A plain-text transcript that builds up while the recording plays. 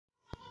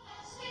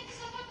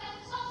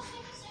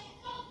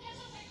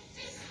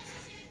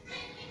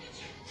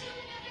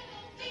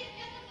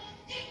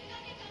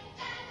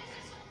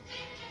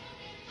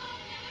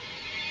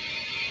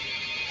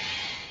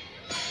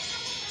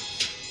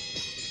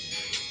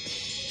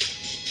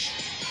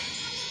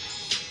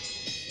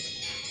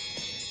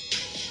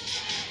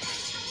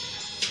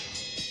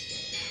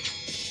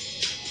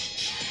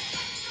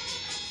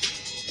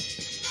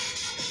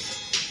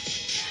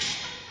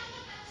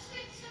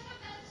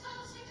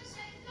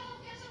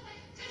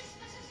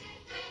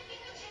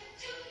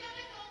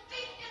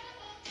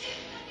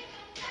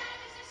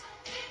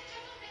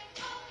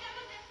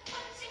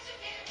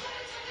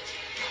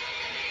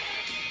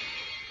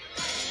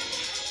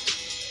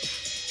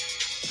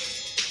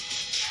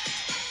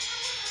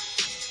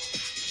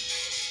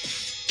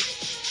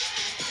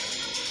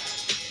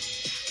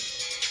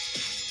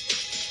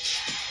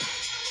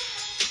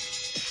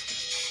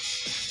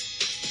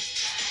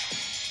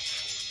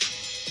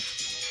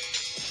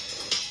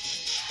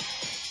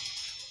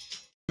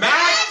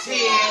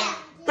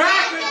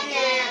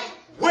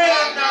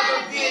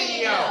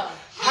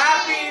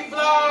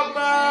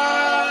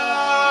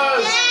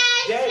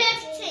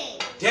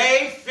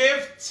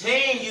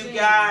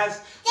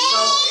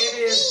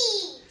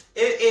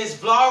It is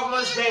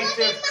Vlogmas Day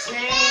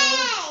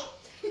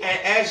 15. And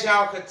as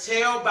y'all could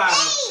tell by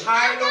the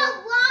title,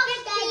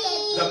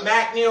 the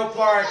McNeil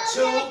Part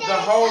 2, the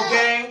whole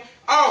gang.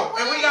 Oh,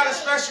 and we got a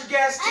special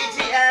guest,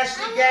 Pt.II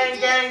Ashley,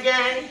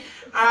 gang.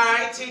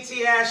 Alright,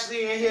 Pt.II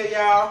Ashley in here,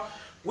 y'all.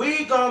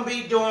 We gonna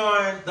be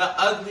doing the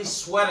ugly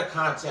sweater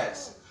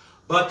contest.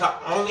 But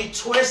the only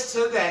twist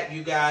to that,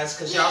 you guys,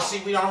 because y'all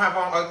see we don't have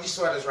on ugly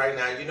sweaters right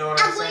now. You know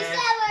what I'm saying?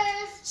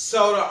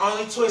 So the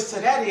only twist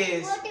to that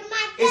is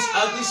it's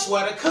ugly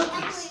sweater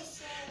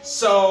cookies.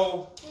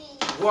 So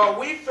what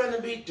we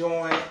finna be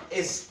doing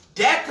is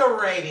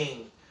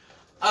decorating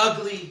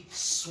ugly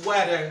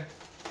sweater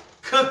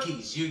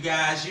cookies, you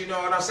guys. You know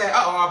what I'm saying?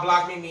 Uh-oh, I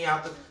blocked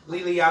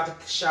Lily out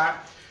the shot.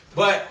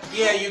 But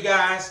yeah, you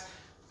guys,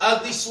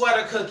 ugly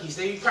sweater cookies.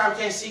 That you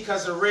probably can't see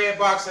because of the red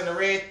box and the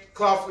red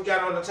cloth we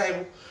got on the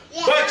table.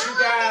 Yeah, but you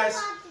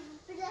guys,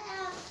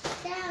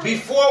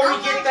 before we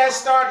get that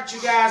started,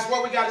 you guys,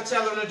 what we got to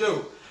tell them to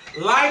do?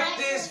 Like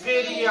this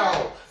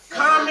video.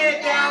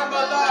 Comment down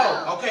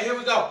below. Okay, here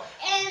we go.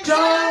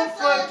 Don't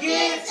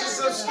forget to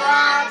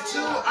subscribe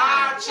to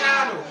our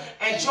channel.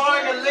 And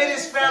join the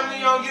Littest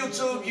family on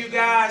YouTube, you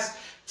guys.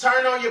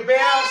 Turn on your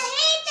bells.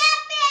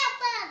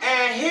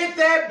 And hit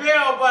that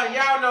bell button.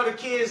 Y'all know the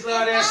kids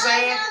love that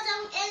saying.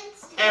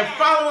 And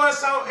follow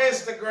us on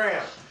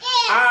Instagram.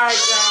 Alright,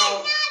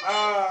 y'all.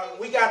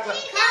 We got the,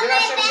 did I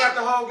say we got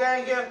the whole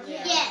gang here?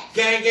 Yeah.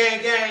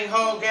 Gang,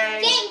 whole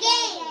gang.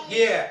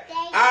 Yeah.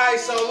 Alright,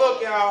 so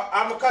look, y'all.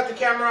 I'm going to cut the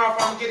camera off.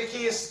 I'm going to get the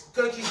kids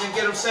cookies and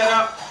get them set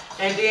up.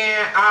 And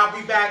then I'll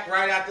be back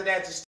right after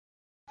that to start.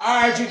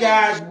 Alright, you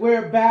guys.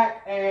 We're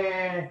back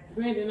and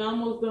Brandon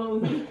almost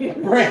done with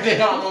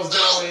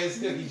his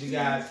cookies, you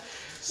guys.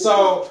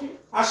 So,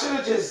 I should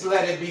have just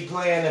let it be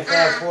playing and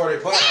fast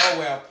forwarded, but oh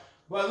well.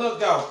 But look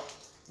though,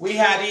 we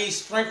had these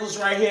sprinkles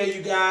right here,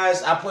 you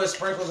guys. I put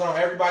sprinkles on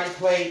everybody's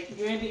plate.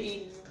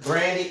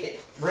 Brandy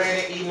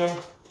eating them.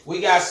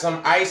 We got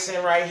some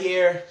icing right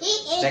here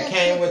that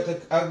came with the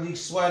ugly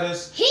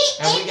sweaters.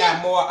 And we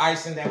got more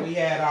icing that we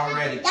had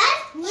already.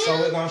 So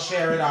we're going to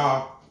share it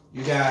all,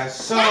 you guys.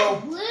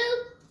 So,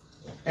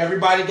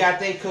 everybody got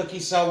their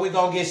cookies, so we're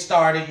going to get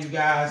started, you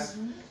guys.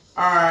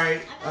 All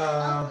right.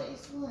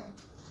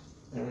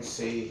 Let me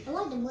see. I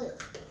want the blue.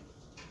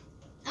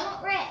 I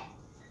want red.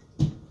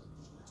 Okay.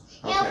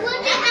 Yeah,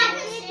 what did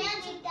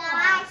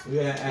You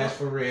gotta ask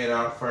for red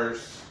out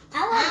first.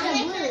 I want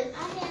the blue.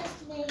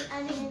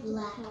 I need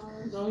black.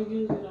 Don't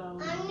use it all.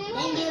 I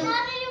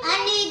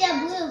need the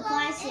blue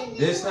frosting.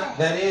 This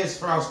that is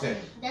frosting.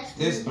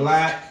 This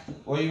black.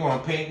 What you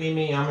want? Pink,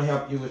 me? I'm gonna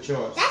help you with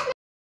yours.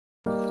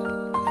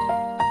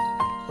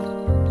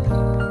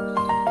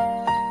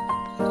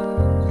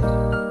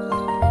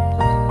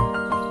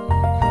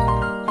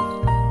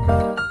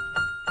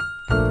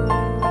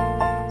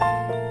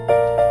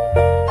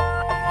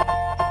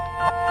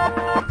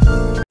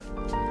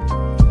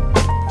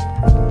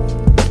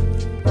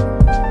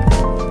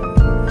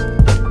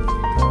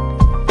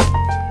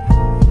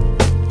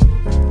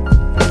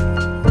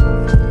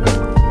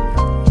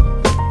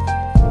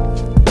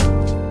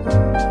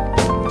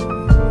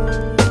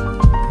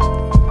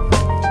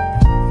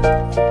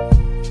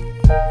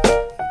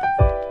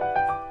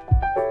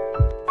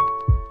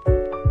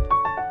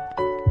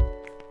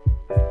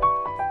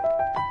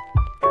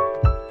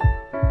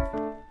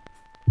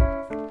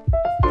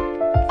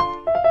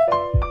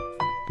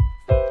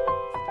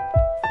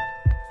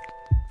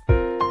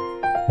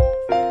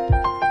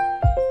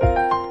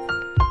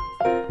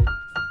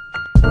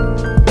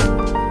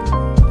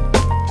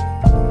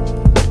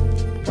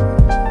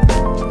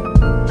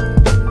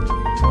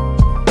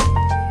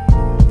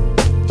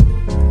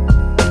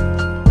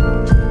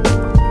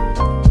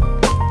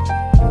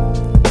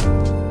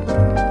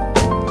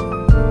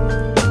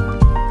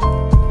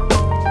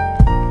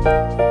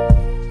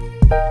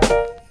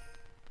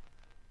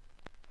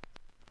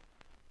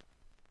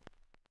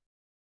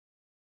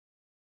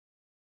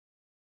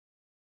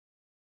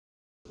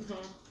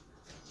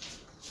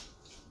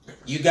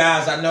 You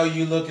guys, I know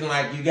you looking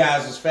like you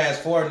guys was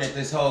fast forwarding it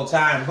this whole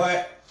time,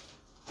 but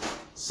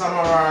some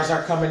of ours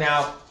are coming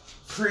out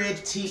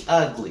pretty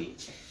ugly.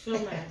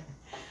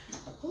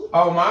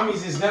 Oh,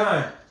 mommy's is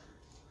done.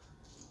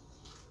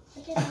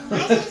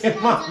 Look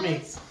at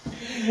mommy's.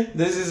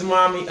 This is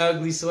mommy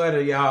ugly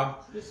sweater,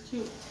 y'all. It's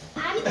cute.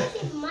 I need to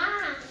see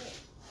mine.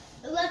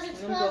 It wasn't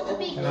supposed to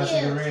be cute. Can I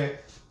see the red?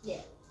 Yeah.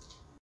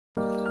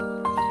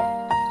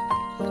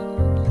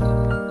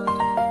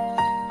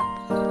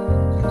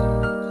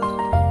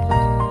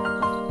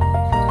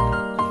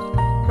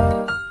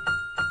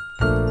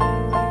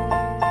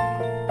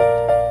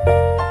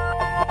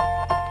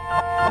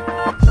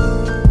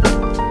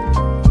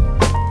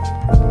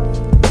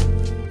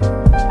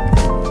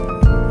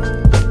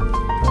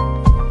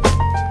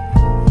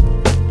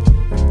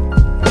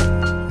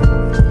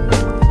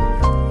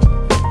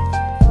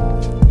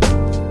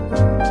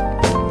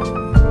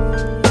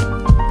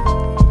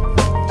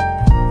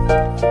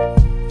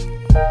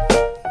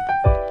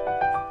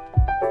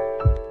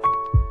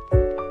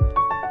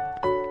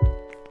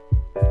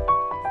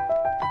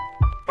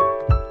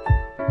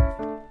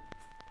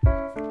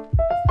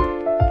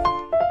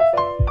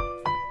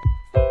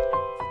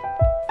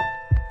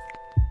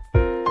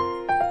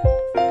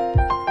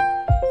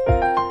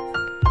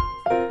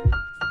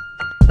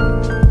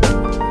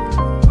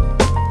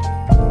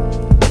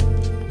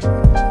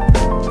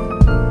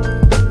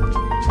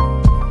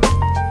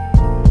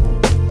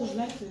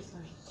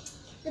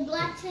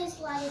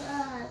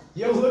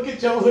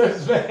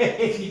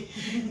 babe.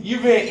 You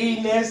been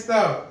eating that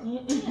stuff.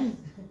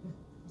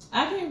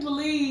 I can't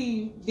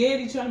believe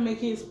Daddy trying to make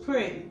his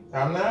pretty.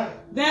 I'm not.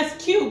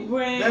 That's cute,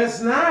 Brent. That's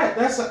not.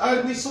 That's an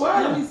ugly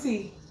sweater. Let me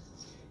see.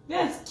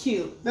 That's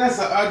cute. That's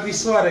an ugly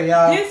sweater,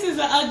 y'all. This is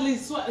an ugly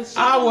sweater.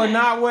 I would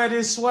not wear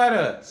this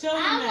sweater. Show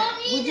them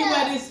that. Would you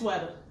wear this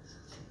sweater?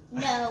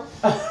 No.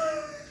 I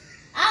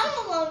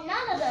don't want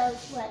none of those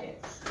sweaters.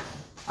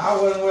 I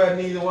wouldn't wear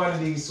neither one of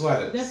these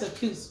sweaters. That's a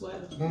cute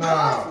sweater. No.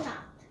 No, it's not.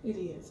 It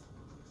is.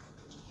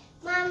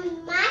 Mommy,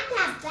 mine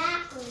got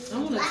backwards.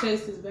 I'm gonna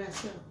taste this back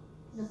up.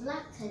 The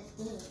black tastes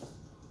good.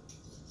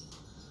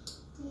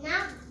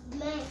 Not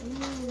black.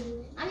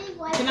 I need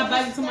white. Can I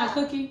bite into my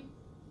cookie?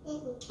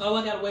 Mm-mm. Oh,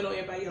 I gotta wait on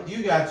everybody else.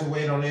 You got to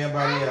wait on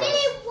everybody else. I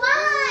need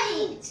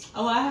white.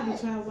 Oh, I haven't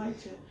tried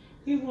white yet.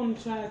 He want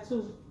to try it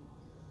too.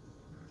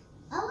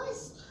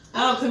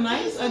 Oh,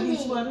 tonight's ugly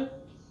sweater.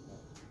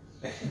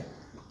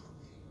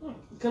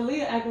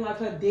 Kalia acting like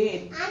her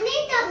daddy. I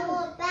need the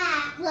more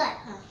back.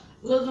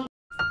 Look.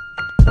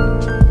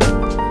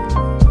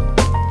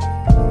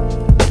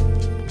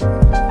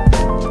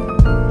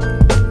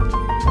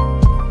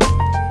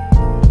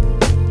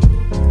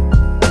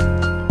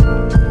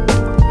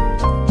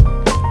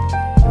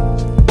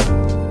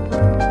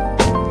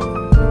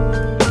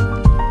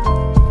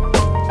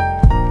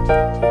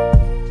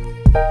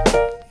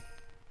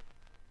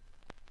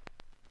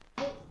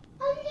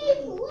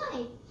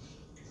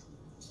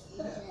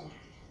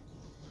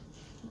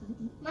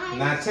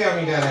 Now tell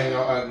me that ain't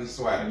no ugly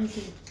sweater.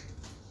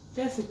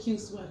 That's a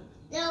cute sweater.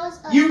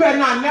 You better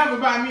not never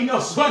buy me no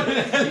sweater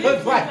that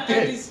look like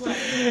this.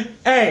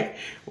 Hey,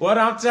 what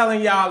I'm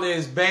telling y'all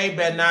is, babe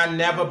better not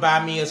never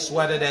buy me a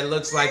sweater that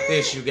looks like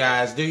this, you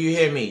guys. Do you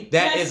hear me?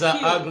 That is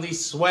an ugly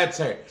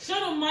sweater. Show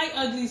them my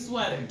ugly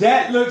sweater.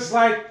 That looks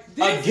like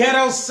a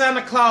ghetto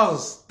Santa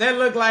Claus. That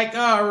look like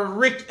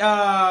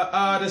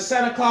the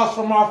Santa Claus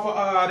from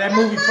off that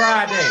movie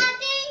Friday.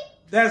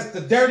 That's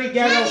the dirty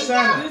ghetto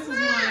Santa. This is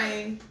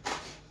mine.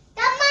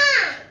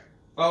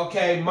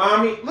 Okay,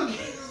 mommy.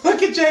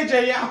 Look at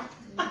JJ, y'all.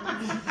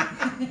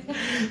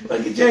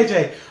 Look at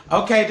JJ.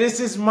 Okay, this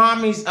is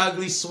mommy's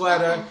ugly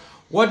sweater.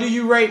 What do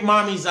you rate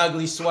mommy's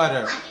ugly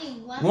sweater?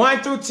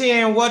 1 through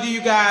 10. What do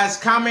you guys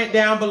comment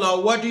down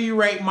below? What do you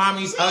rate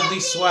mommy's ugly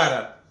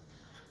sweater?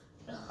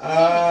 So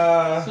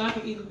I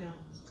can eat it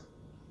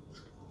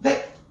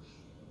now.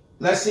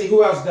 Let's see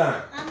who else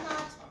done. I'm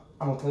not.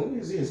 I'm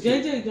gonna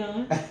JJ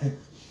done.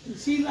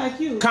 She like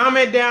you.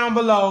 Comment down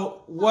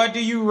below. What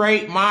do you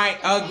rate my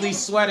ugly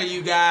sweater,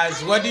 you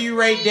guys? What do you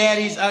rate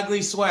Daddy's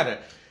ugly sweater?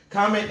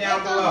 Comment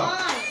down below.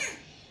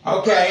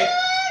 Okay.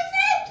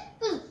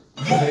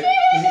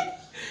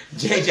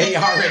 JJ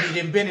already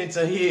done been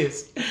into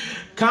his.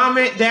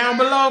 Comment down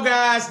below,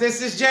 guys. This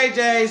is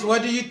JJ's.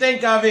 What do you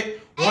think of it?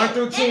 1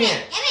 through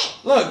 10.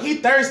 Look, he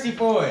thirsty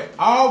for it.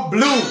 All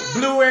blue.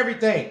 Blue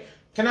everything.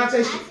 Can I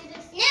taste it?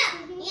 No.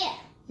 Yeah.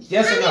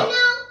 Yes or no?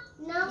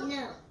 No.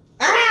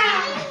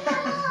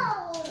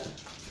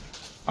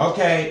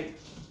 Okay.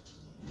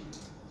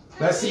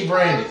 Let's see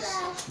Brandon's.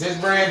 This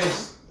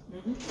Brandon's.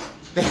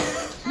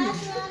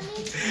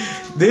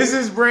 This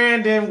is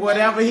Brandon,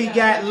 whatever he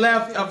got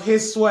left of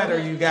his sweater,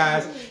 you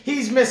guys.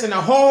 He's missing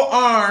a whole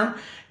arm,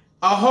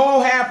 a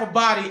whole half a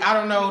body. I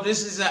don't know.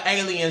 This is an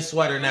alien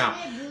sweater now.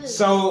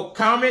 So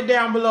comment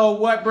down below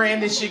what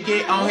Brandon should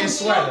get on his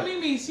sweater.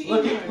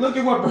 Look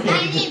at what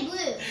Brandon did.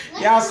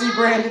 Y'all see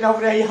Brandon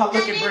over there? Y'all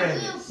look at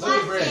Brandon. Look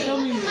at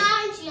Brandon.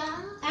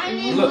 I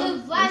need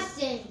blue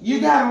frosting. You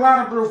got a lot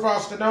of blue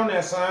frosting on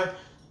there, son.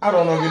 I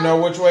don't even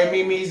know which way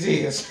Mimi's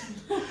is.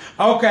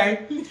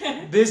 Okay.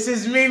 This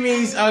is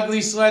Mimi's ugly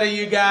sweater,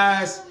 you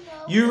guys.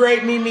 You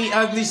rate Mimi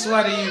ugly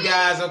sweater, you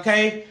guys,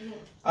 okay?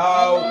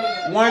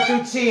 1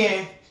 through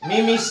 10.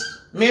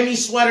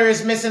 Mimi's sweater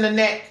is missing a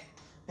neck.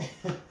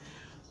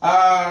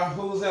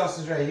 Whose else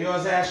is ready?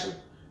 Yours, Ashley?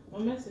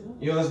 I'm missing.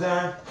 Yours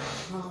done?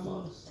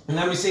 Almost.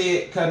 Let me see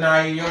it,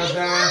 Kanaya. Yours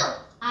done?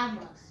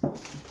 Almost.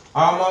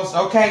 Almost.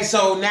 Okay,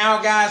 so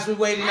now, guys, we're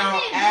waiting on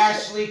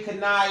Ashley,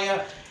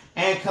 Kanaya,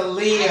 and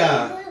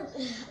Kalia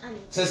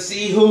to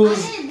see who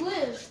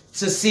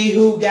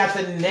got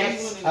the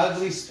next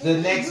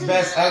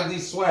best ugly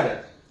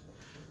sweater.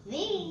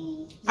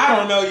 Me. I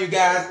don't know, you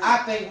guys. I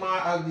think my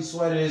ugly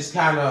sweater is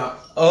kind of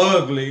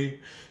ugly.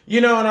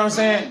 You know what I'm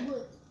saying?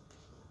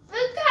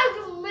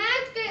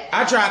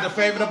 I tried to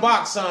favor the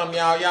box some,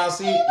 y'all. Y'all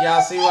see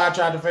why I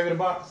tried to favor the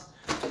box?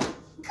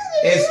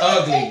 It's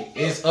ugly.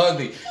 It's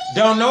ugly.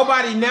 Don't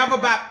nobody never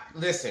buy.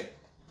 Listen,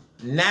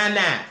 nah.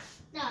 No,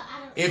 I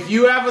don't. If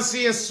you ever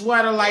see a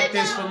sweater like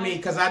this from me,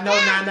 because I know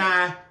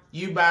nah,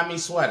 you buy me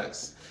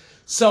sweaters.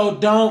 So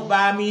don't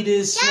buy me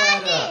this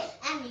sweater.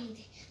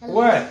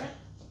 What?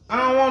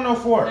 I don't want no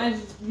fork.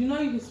 You know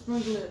you can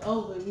sprinkle it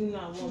over. You're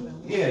not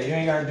woman. Yeah, you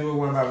ain't got to do it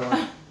one by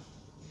one.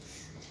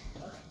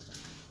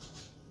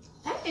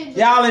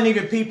 Y'all ain't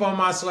even peep on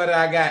my sweater.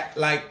 I got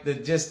like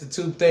just the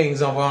 2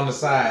 things over on the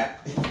side.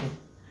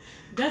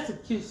 That's a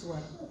cute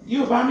sweater.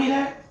 You buy me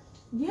that?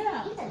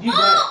 Yeah. You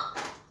bet.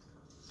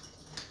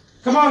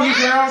 Come on, you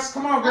girls.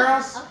 Come on,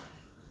 girls.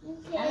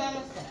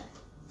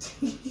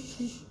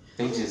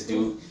 They just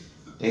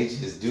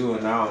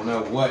doing I don't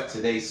know what to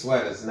their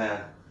sweaters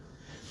now.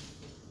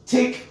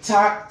 Tick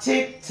tock,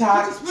 tick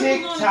tock,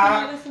 tick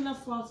tock. That's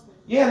enough frosting.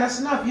 Yeah, that's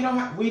enough. You don't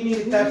have. We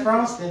needed that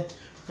frosting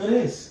for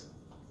this.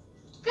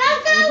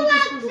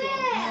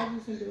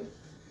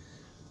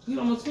 You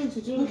almost finished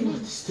it. Look at what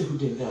this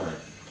dude done.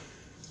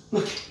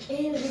 Look at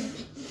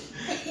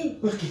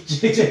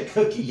JJ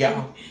Cookie,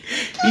 y'all.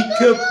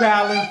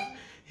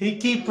 He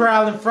keep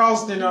piling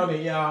frosting on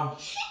it, y'all.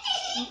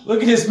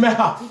 Look at his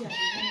mouth.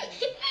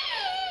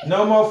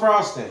 No more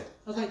frosting.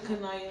 Okay,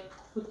 Kanaya,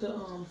 put the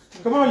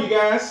Come on, you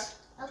guys.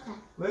 Okay.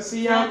 Let's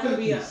see y'all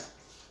cookies.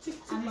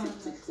 I'm on the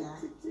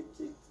side.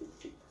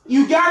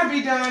 You gotta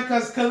be done,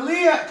 cause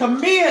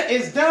Kamia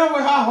is done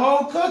with her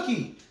whole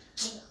cookie.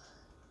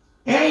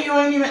 And you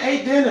ain't even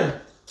ate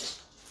dinner.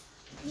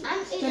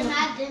 I'm eating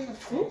my dinner.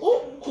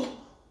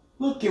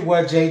 Look at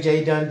what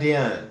JJ done.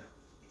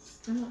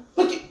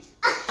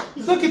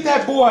 Look at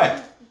that boy.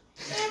 And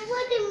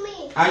what do you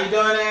mean? How you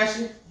doing,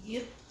 Ashley?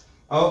 Yep.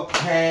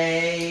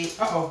 Okay.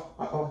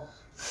 Uh-oh.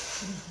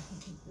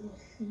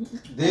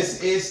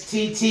 This is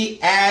Pt.II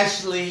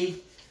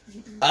Ashley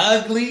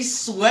ugly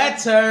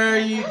sweater,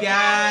 you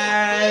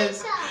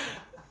guys.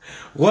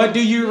 What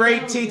do you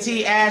rate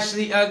Pt.II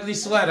Ashley ugly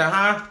sweater,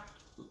 huh?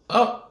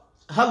 Oh,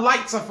 her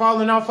lights are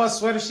falling off her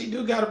sweater. She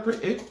do got a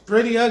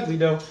pretty ugly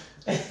though.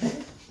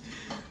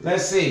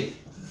 Let's see.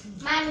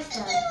 Mine is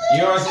done.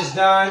 Yours is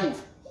done.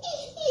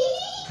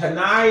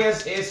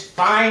 Kanaya's is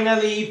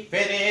finally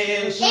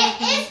finished.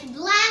 It's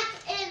black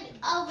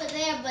over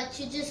there, but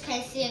you just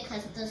can't see it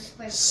because the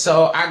spray.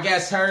 So I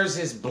guess hers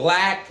is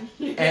black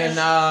and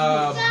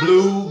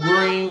blue,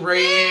 green,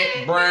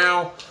 red,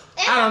 brown.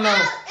 I don't know.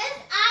 It's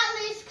all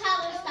these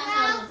colors.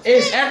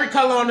 It's every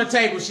color on the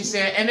table, she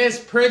said, and it's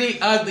pretty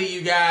ugly,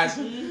 you guys.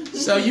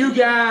 So you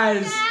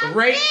guys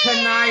rate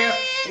Kanaya.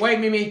 Wait,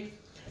 Mimi.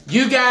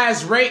 You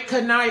guys rate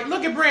Kanaya.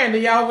 Look at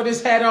Brandon, y'all, with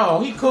his hat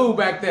on. He cool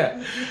back there.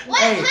 Wait,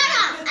 hold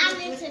on. I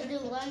need to do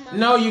one more.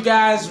 No, you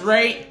guys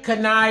rate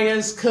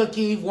Kanaya's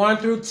cookie 1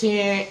 through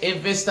 10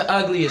 if it's the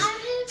ugliest.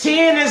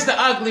 10 is the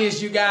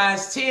ugliest, you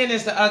guys. 10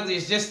 is the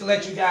ugliest, just to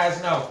let you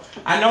guys know.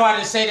 I know I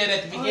didn't say that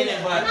at the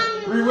beginning, but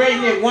we're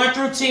rating it 1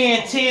 through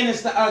 10. 10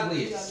 is the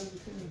ugliest.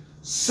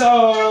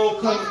 So,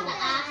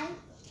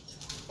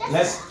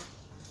 that's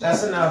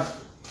enough.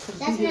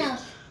 That's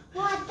enough.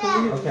 What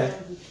that? Okay.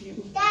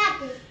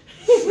 Daddy.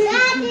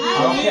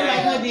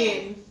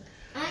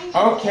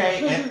 Okay,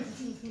 and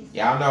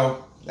y'all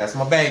know that's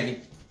my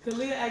baby.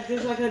 Kalia act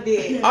just like her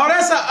dad. Oh,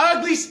 that's an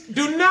ugly.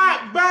 Do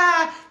not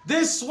buy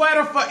this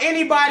sweater for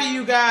anybody,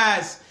 you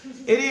guys.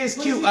 It is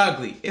cute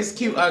ugly. It's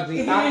cute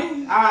ugly. Ours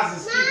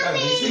is cute ugly.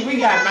 See, we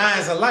got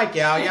minds alike,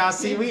 y'all. Y'all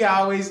see, we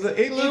always look.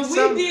 It looks If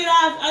so. we did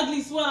our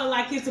ugly sweater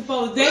like it's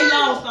supposed, they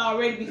lost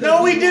already. Because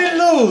No, we didn't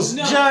lose.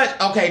 No. Judge.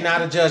 Okay, now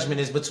the judgment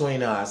is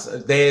between us.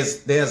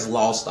 There's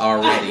lost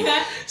already.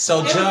 So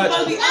It was judge.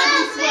 supposed to be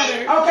ugly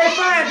sweater. Okay,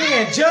 fine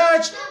then.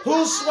 Judge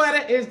whose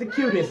sweater is the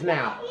cutest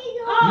now.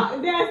 Oh,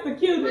 that's the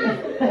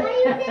cutest.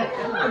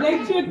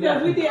 They tricked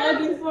us. We did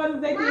ugly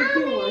sweaters. They did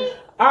cute ones.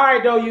 All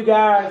right, though, you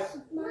guys.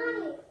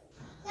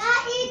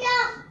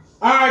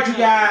 All right, you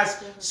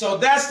guys. So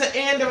that's the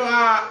end of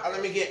our.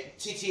 Let me get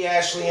Pt.II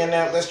Ashley in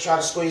there. Let's try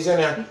to squeeze in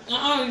there.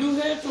 You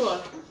had to. All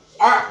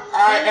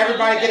right,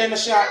 everybody, get in the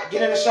shot.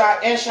 Get in the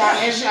shot. In shot.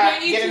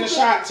 Get in the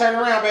shot. Turn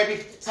around,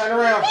 baby. Turn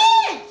around.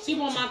 She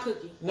want my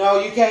cookie. No,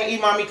 you can't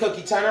eat mommy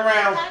cookie. Turn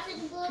around.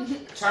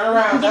 Turn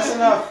around. That's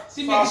enough.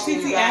 She made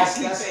Pt.II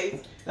Ashley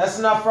face. That's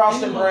enough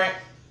frosting, Brent.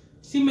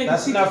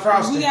 That's enough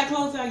frosting. We got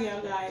close out,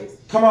 y'all guys.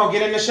 Come on,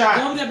 get in the shot.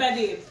 Go over there by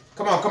there.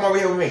 Come over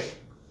here with me.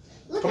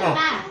 Come on.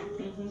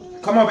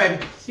 Mm-hmm. Come on,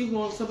 baby. She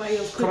wants somebody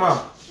else cookie. Come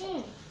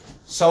on.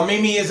 So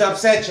Mimi is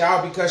upset,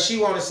 y'all, because she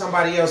wanted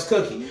somebody else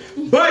cookie.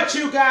 But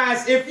you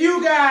guys, if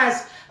you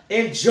guys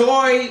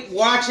enjoy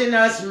watching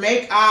us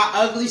make our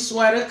ugly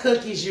sweater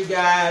cookies, you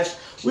guys,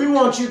 we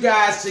want you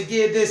guys to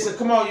give this a,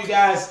 come on, you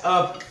guys,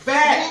 a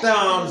fat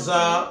thumbs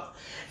up.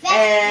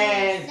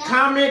 And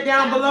comment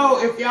down below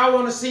if y'all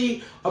want to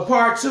see a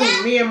part 2.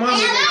 Me and Mommy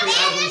making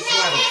ugly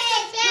sweaters.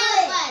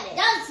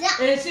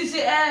 And she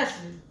should ask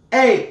me.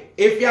 Hey,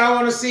 if y'all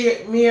want to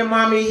see me and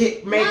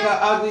Mommy make an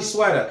ugly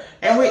sweater.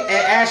 And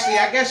Ashley,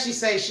 I guess she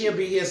say she'll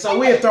be here, so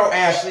we'll throw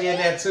Ashley in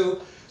there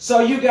too. So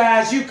you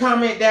guys, you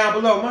comment down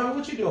below. Mommy,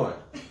 what you doing?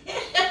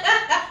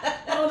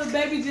 Oh, the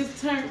baby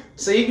just turned.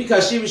 See,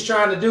 because she was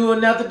trying to do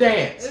another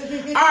dance.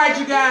 All right,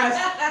 you guys.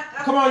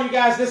 Come on, you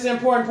guys. This is the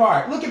important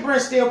part. Look at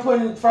Brent still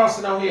putting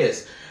frosting on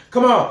his.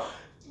 Come on.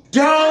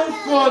 Don't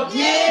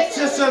forget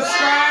to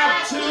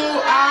subscribe to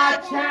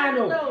our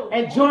channel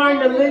and join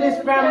the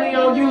Littest family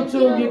on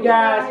YouTube, you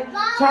guys.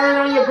 Turn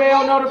on your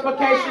bell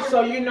notification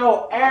so you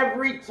know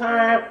every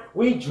time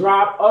we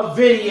drop a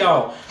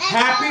video.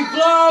 Happy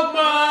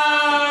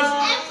Vlogmas!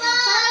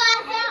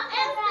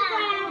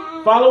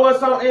 Follow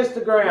us on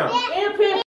Instagram. Follow us on Instagram.